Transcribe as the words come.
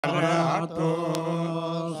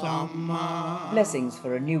Blessings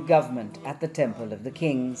for a new government at the Temple of the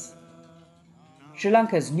Kings. Sri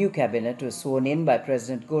Lanka's new cabinet was sworn in by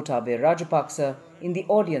President Gotabaya Rajapaksa in the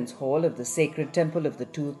audience hall of the sacred Temple of the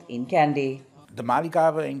Tooth in Kandy. The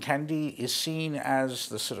Maligava in Kandy is seen as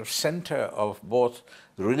the sort of center of both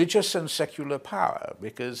religious and secular power,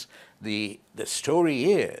 because the story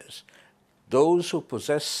is those who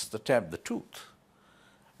possess the tooth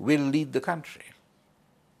will lead the country.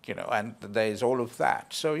 And there is all of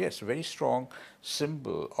that. So yes, a very strong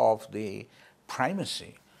symbol of the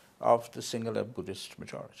primacy of the Sinhala Buddhist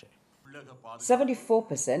majority.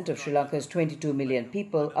 74% of Sri Lanka's 22 million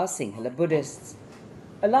people are Sinhala Buddhists.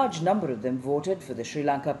 A large number of them voted for the Sri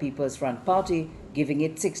Lanka People's Front Party, giving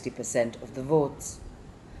it 60% of the votes.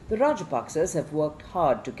 The Rajapaksas have worked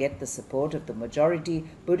hard to get the support of the majority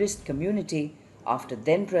Buddhist community after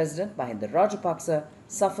then-President Mahinda Rajapaksa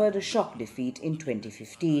suffered a shock defeat in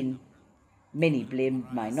 2015. Many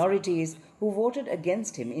blamed minorities who voted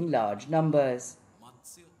against him in large numbers.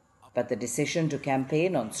 But the decision to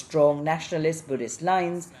campaign on strong nationalist Buddhist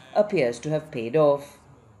lines appears to have paid off.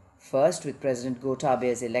 First with President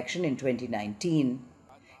Gotabaya's election in 2019.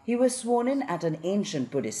 He was sworn in at an ancient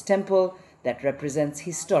Buddhist temple that represents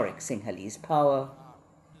historic Sinhalese power.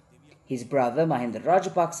 His brother Mahinda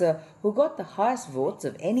Rajapaksa, who got the highest votes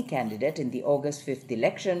of any candidate in the August 5th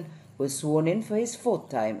election, was sworn in for his fourth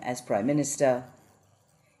time as Prime Minister.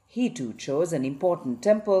 He too chose an important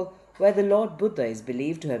temple where the Lord Buddha is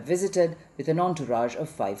believed to have visited with an entourage of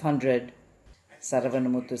 500.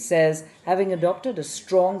 Saravanamuthu says, having adopted a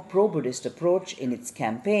strong pro-Buddhist approach in its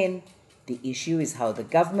campaign, the issue is how the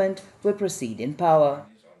government will proceed in power.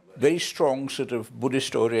 Very strong sort of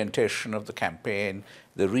Buddhist orientation of the campaign,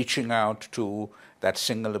 the reaching out to that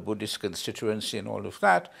Sinhala Buddhist constituency and all of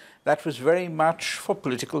that, that was very much for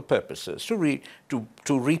political purposes, to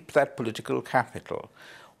reap that political capital.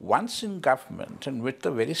 Once in government and with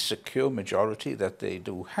the very secure majority that they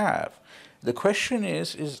do have, the question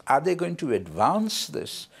is are they going to advance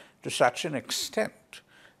this to such an extent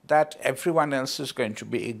that everyone else is going to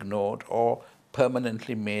be ignored or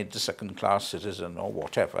permanently made the second-class citizen or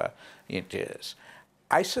whatever it is?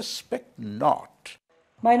 I suspect not.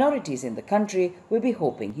 Minorities in the country will be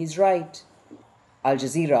hoping he's right.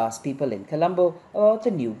 Aljazeera asked people in Colombo about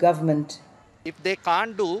the new government. If they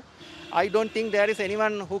can't do, I don't think there is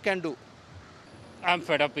anyone who can do. I'm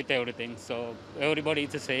fed up with everything, so everybody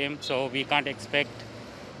is the same, so we can't expect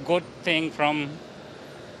good thing from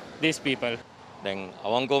these people. I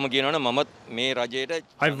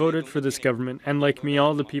voted for this government, and like me,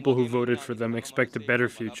 all the people who voted for them expect a better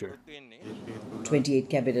future. 28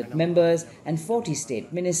 cabinet members and 40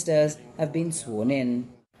 state ministers have been sworn in.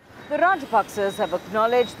 The Rajapaksas have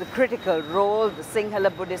acknowledged the critical role the Sinhala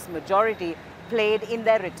Buddhist majority played in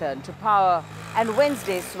their return to power, and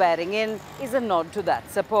Wednesday's swearing in is a nod to that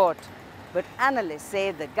support. But analysts say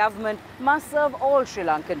the government must serve all Sri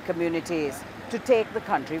Lankan communities to take the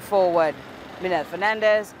country forward. Minelle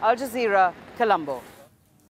Fernandez, Aljazeera, Colombo.